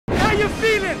you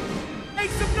feeling? Make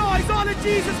some noise, all the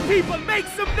Jesus people, make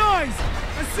some noise.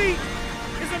 And see,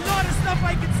 there's a lot of stuff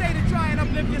I can say to try and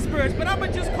uplift your spirits, but I'ma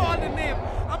just call the name.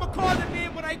 I'ma call the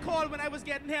name what I called when I was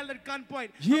getting held at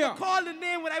gunpoint. Yeah. I'ma call the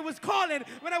name what I was calling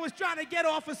when I was trying to get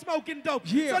off of smoking dope.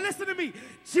 Yeah. So listen to me.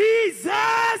 Jesus!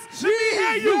 Let me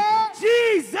hear you.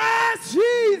 Jesus!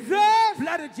 Jesus!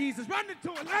 Blood of Jesus. Run the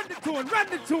tune, run the tune, run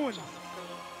the tune.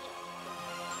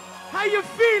 How you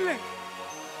feeling?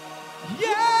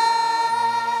 Yeah!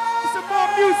 Some more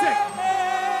music.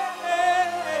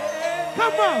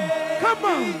 Come on, come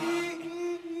on.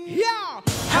 Yeah!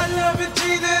 I love you,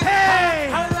 Jesus.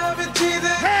 Hey! I love you,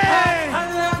 Jesus. Hey! I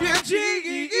love you,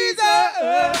 Jesus.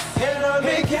 And I'll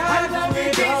make you I love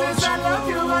you, Jesus. I love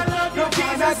you. I love you,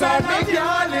 Jesus. I love you.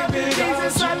 I love you,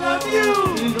 Jesus. I love you.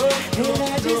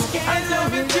 I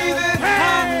love you, Jesus.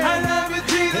 Hey! I love you,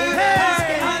 Jesus.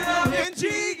 Hey! I love you,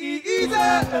 Jesus.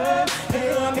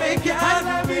 And I'll make you I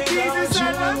love you, Jesus. I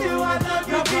love you. I love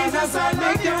you, Jesus. I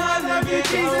love you. I love you,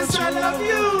 Jesus. I love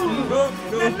you.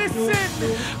 Now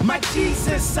listen, my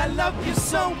Jesus, I love you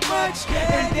so much,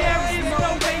 and there is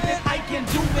no way that I can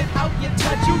do without your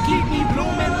touch. You keep me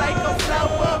blooming like a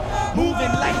flower,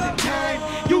 moving like the time.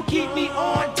 You keep me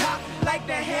on top like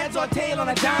the heads or tail on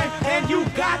a dime, and you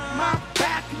got my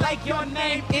back like your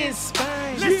name is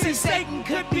fine. Listen, Satan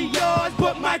could be yours,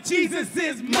 but my Jesus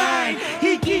is mine.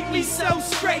 He keep me so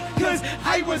straight, cause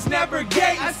I was never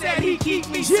gay. I said he keep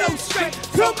me so straight,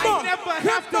 so I never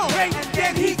have to pray. And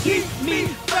then he keep me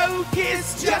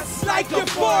focused just like a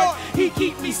Ford. He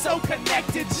keep me so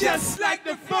connected just like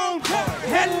the phone.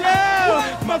 Hello,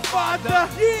 my Father,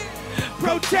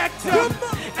 protector,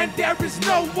 and there is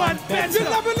no one better.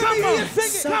 Come on,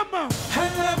 come on. I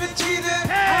love you, Jesus.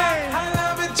 Hey. I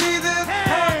love you, Jesus.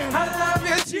 Hey. I love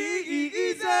you,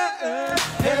 Jesus.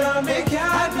 And I'll make you.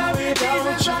 I love you,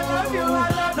 Jesus. I love you. I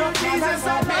love you, Jesus.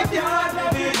 I love you. I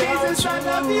love you, Jesus. I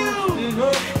love you.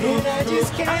 And I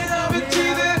just can't. I love you,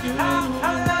 Jesus. I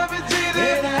love you, Jesus.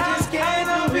 And I just can't. I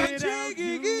love you,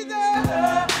 Jesus.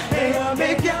 And I'll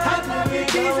make you. I love you,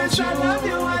 Jesus. I love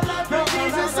you. I love you,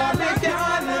 Jesus. I love you.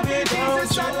 I love you,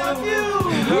 Jesus. I love you.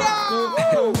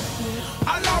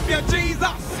 I love you,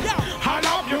 Jesus. I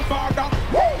love you, Father.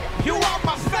 You are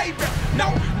my Savior.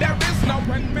 No, there is no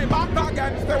one me back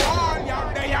against the wall.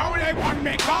 You're the only one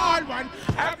me call one.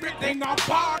 Everything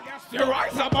apart, yes, you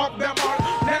rise above them all.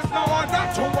 There's no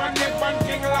other true one, one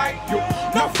king like you.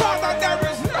 No, Father,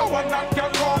 there is no one that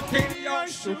can walk in your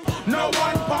shoes. No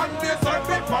one on this earth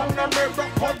they found the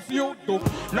miracles you do.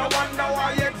 No one know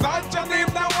I exalt your name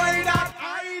the way that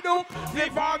I do. The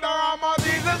Father, I'm a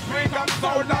Jesus, bring them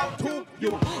so loud to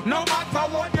you. No matter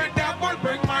what the devil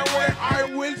bring my way, I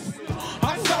will see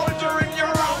a soldier in your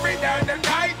army there the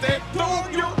night they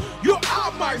told you. You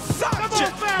are my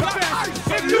subject, but I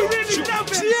salute you.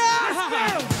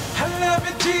 Yeah. I love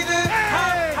you, Jesus.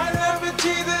 I love you,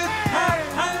 Jesus. I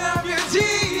love you,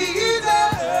 Jesus.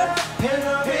 And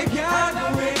I'll make you. I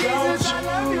love you, Jesus. I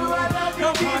love you. I love you,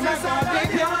 Jesus. I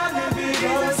love you. I love you,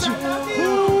 Jesus. I love you.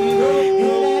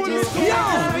 Yo,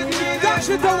 that's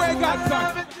the way God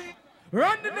done.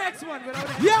 Run the next one.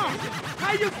 Yeah.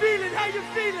 How you feeling? How you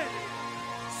feeling?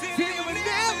 If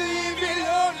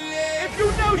you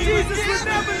know Jesus will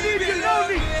never leave you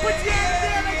lonely, put your hands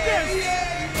there like this.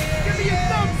 Give me a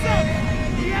thumbs up.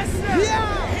 Yes, sir.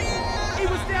 Yeah. He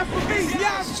was there for me.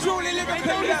 Yeah, I'm truly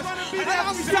lyrically blessed. And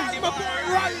alongside my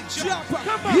boy Ryan Jumper.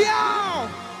 Come on.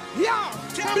 Yeah.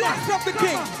 Bless up the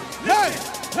king. Hey.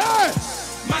 Hey.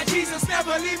 My Jesus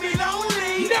never leave me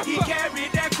lonely. Never. He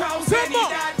carried that cross and he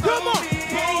died for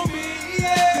me.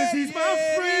 Yeah. Cause he's my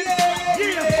friend.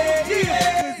 Yeah.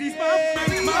 Cause he's my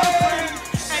friend.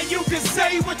 And you can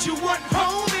say what you want,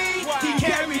 homie. He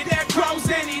carried that cross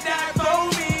and he died for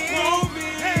me.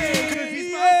 Hey, cause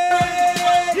he's my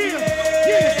friend.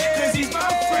 Yeah. Cause he's my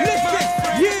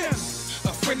friend. Yeah.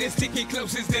 A friend is sticking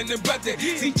closest than a brother.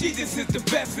 See, Jesus is the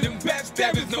best of them best,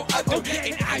 there is no other.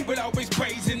 And I will always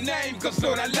praise your name, cause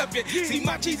Lord, I love you. See,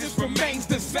 my Jesus remains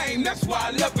the same, that's why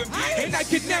I love him. And I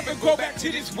could never go back to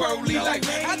this worldly life.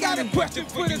 I got a question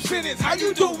for the sinners. How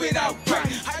you do without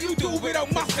Christ? How you do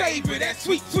without my Savior? That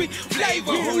sweet, sweet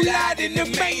flavor who lied in the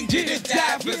manger to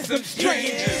die for some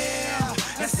strangers.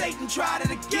 And Satan tried it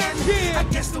again. I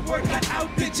guess the word got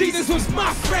out that Jesus was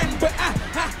my friend, but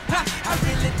I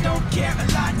really don't care a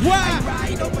lot. Why? I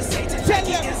ride over Satan like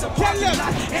he is a parking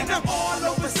lot, and I'm all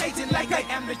over Satan like I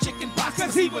am the chicken pox.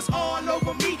 Cause he was all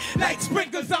over me like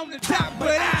sprinkles on the top,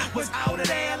 but I was out of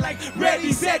there like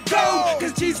ready, set, go.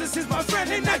 Cause Jesus is my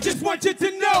friend, and I just want you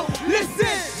to know.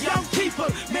 Listen, young people,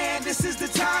 man, this is the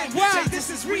time. Say this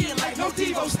is real, like no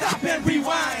Devo, stop and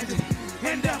rewind.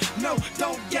 And no So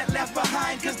don't get left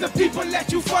behind, cause the people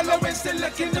that you follow and still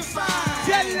looking to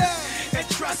find. And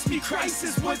trust me, Christ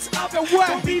is what's up.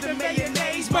 Don't be the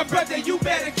mayonnaise, my brother, you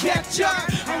better catch up.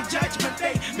 On Judgment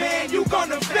Day, man, you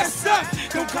gonna fess up.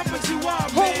 Don't come as you are,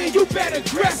 homie, you better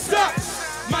dress up.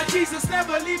 My Jesus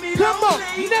never leave me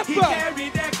lonely. Never. He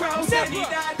carried that cross and he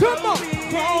died for me.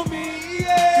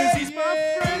 Cause he's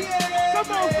my friend.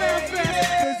 Come on,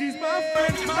 Famfest. Cause he's my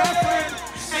friend, my friend.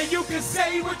 And you can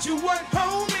say what you want,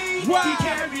 homie. Wow. He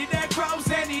carried that cross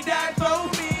and he died for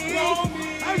me.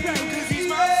 Alright, cause he's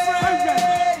my friend.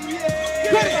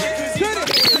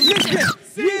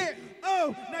 Yeah.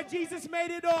 Oh, now Jesus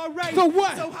made it all right. So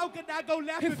what? So how could I go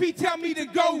left if he tell me to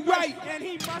go right? And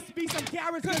he must be some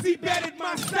character, cause he bettered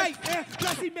my sight. And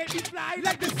plus he made me fly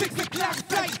like the 6 o'clock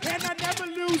flight. And I never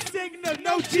lose signal,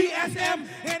 no GSM.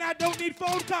 And I don't need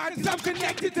phone cards, cause I'm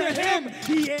connected to him.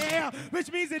 Yeah,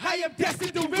 which means that I am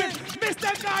destined to win.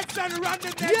 Mr. Godson, run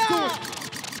the next door.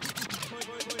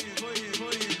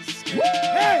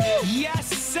 Hey. Yes,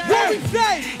 sir. What we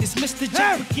say? It's Mr.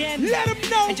 Jupp again. Let him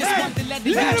know. And just want to let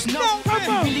the Let youths him know. know. Come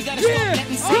on. You really gotta stop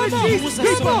letting sin rules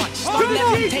us so much. Stop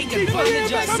letting take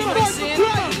advantage of us. See what I'm saying?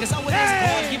 Because our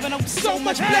God giving us so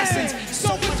much blessings,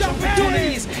 so much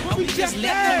opportunities, but we just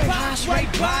let them pass right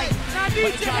by.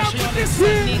 But gosh, all this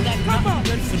Sunday got nothing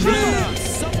good for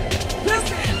us. So let's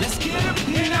get them.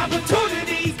 An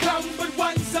opportunity come but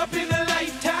once up in a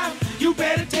lifetime. You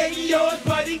better take yours,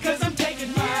 buddy, cause I'm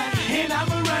taking mine. And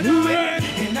I'ma run with it,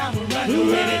 and I'ma run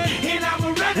with it, and I'ma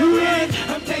run with it.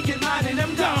 I'm taking mine and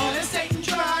I'm gone. And Satan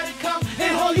try to come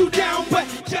and hold you down, but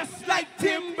just like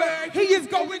timber, He is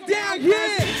going down,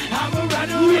 yeah. I'ma run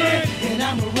with it, and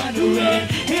I'ma run with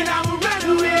it, and I'ma run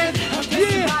with it. I'm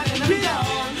taking mine and I'm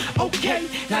gone. Okay,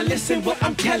 now listen what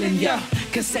I'm telling ya.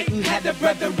 Cause Satan had a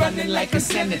brother running like a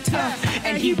senator,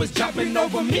 and he was jumping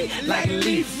over me like a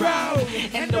leapfrog.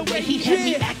 And the way he had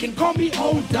me acting, call me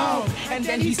old dog. And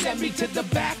then he sent me to the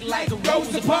back like a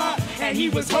Rosa Parks, and he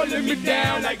was holding me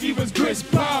down like he was Chris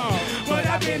Paul. But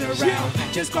I've been around,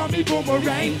 just call me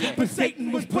Boomerang. But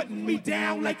Satan was putting me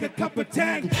down like a cup of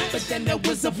tang. But then there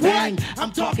was a bang,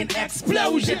 I'm talking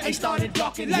explosion. I started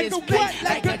talking his plate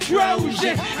like a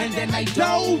Trojan. And then I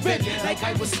dove it like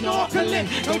I was snorkeling.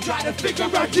 Don't try to figure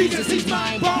out Jesus, he's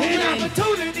mind blowing. An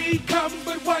opportunity come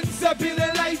but once up in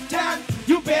a lifetime.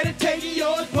 You better take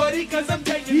yours, buddy, cause I'm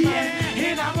taking mine.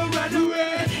 And I'ma run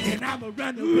away, and I'ma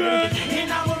run away,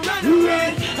 and I'ma run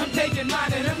away. I'm taking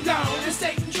mine and I'm gone. And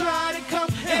Satan try to come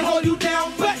and hold you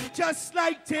down, but just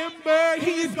like timber,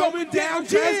 he is going down.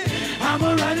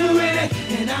 I'ma run away,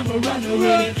 and I'ma run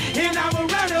away, and I'ma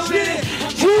run away.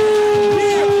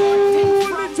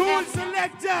 The tool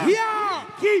selector. Yeah.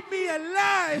 Keep me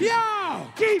alive. Yeah.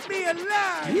 Keep me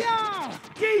alive. Yeah.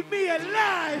 Keep me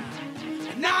alive.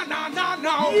 No, no, no,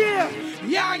 no. Yeah.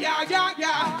 Yeah, yeah, yeah,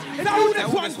 yeah. It's who this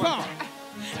one for?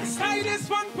 Say this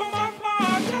one for my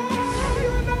father.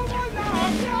 You know my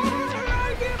love. I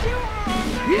give you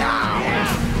all.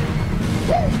 Yeah.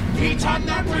 Each and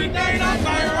every day that I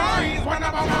rise,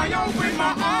 whenever I open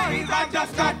my eyes, I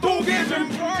just got to give him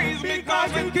praise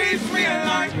because he keeps me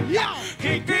alive. Yeah.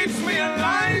 He keeps me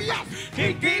alive. Yeah.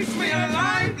 He keeps me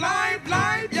alive, live,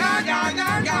 live. Yeah, yeah,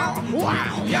 yeah, yeah.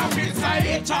 Wow. Yeah, we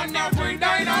say each and every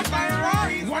day that I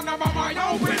rise, whenever I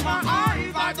open my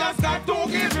eyes, I just got to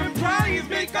give him praise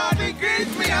because he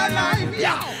keeps me alive.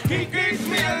 Yeah. He keeps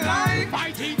me alive.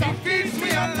 My Jesus keeps me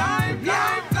alive,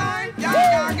 live, live. Yeah,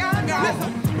 yeah, yeah, yeah.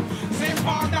 Listen.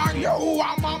 Father, you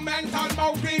are my mental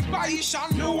motivation.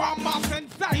 You are my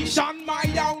sensation, my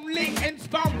only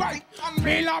inspiration.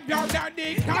 Me love your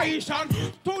dedication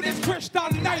to this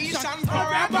Christian nation.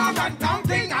 Forever and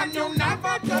counting, and you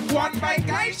never took one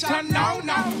vacation. No,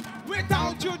 no.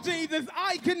 Without you, Jesus,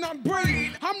 I cannot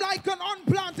breathe. I'm like an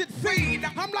unplanted seed.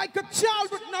 I'm like a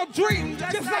child with no dream.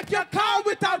 Just like your cow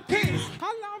without king.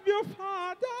 I love you,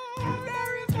 Father.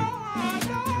 There is no other.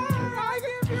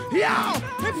 Yeah,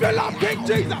 if you love King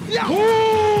Jesus, yeah.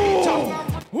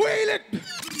 Wheel it.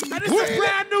 And this is a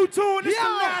brand new tune. This is the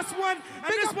last one. And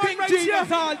this one right here,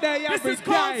 all day, this is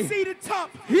called See the Top.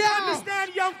 Yeah.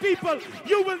 Understand, young people,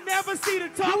 you will never see the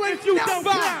top if you don't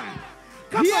climb.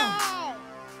 Come on.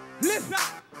 Listen.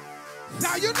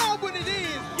 Now you know what it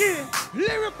is. Yeah.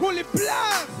 Lyrically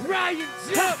blessed. Ryan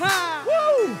Jupp.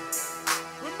 Woo.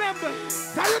 Remember.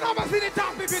 Now you never see the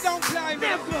top if you don't climb.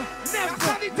 Never,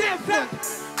 never.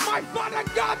 My Father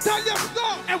God tell you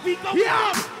so. And we go up.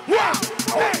 Yeah.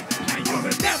 Hey. And you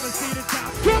will never see the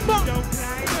top if Come on. you don't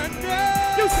climb.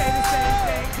 You say the same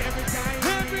thing every time.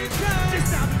 Every time. Just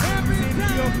stop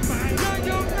losing your mind.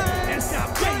 Your mind. And stop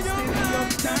wasting your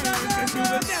time. Cause you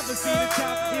will never see the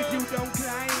top if you don't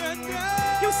climb.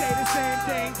 You say the same thing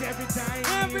change every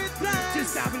time.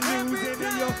 Just stop losing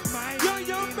in your mind.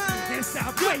 And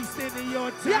stop wasting in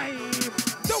your time.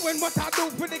 Doing what I do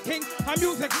for the king, a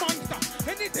music monster.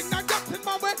 Anything that gets in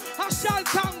my way, I shall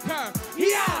conquer.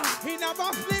 Yeah, he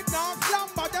never sleep, nor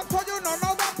slumber. Just so you know,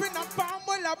 no weapon and farm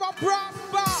will ever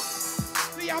prosper.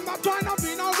 See, I'm not trying to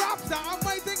be no rapster. I'm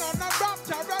waiting on the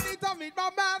rapture, ready to meet my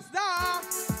master.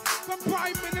 From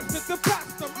prime minister to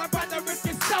pastor, my brother is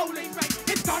your soul ain't right.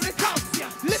 It's gonna cost ya.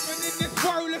 Living in this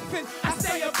world of sin, I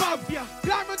stay above ya.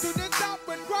 Climbing to the top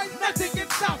when Christ, nothing can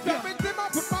stop ya. Every time I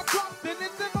put my trust in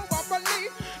it, I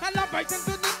believe. And I'm right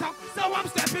into the top, so I'm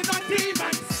stepping on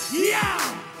demons. Yeah!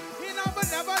 He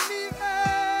never leave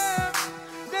him.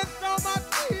 There's so much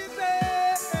easy.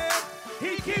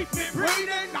 He keeps me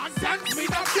breathing and sends me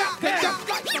the captain. Just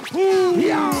like some food.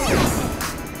 Yeah!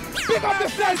 Pick up the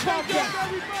self-confidence.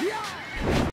 Yeah!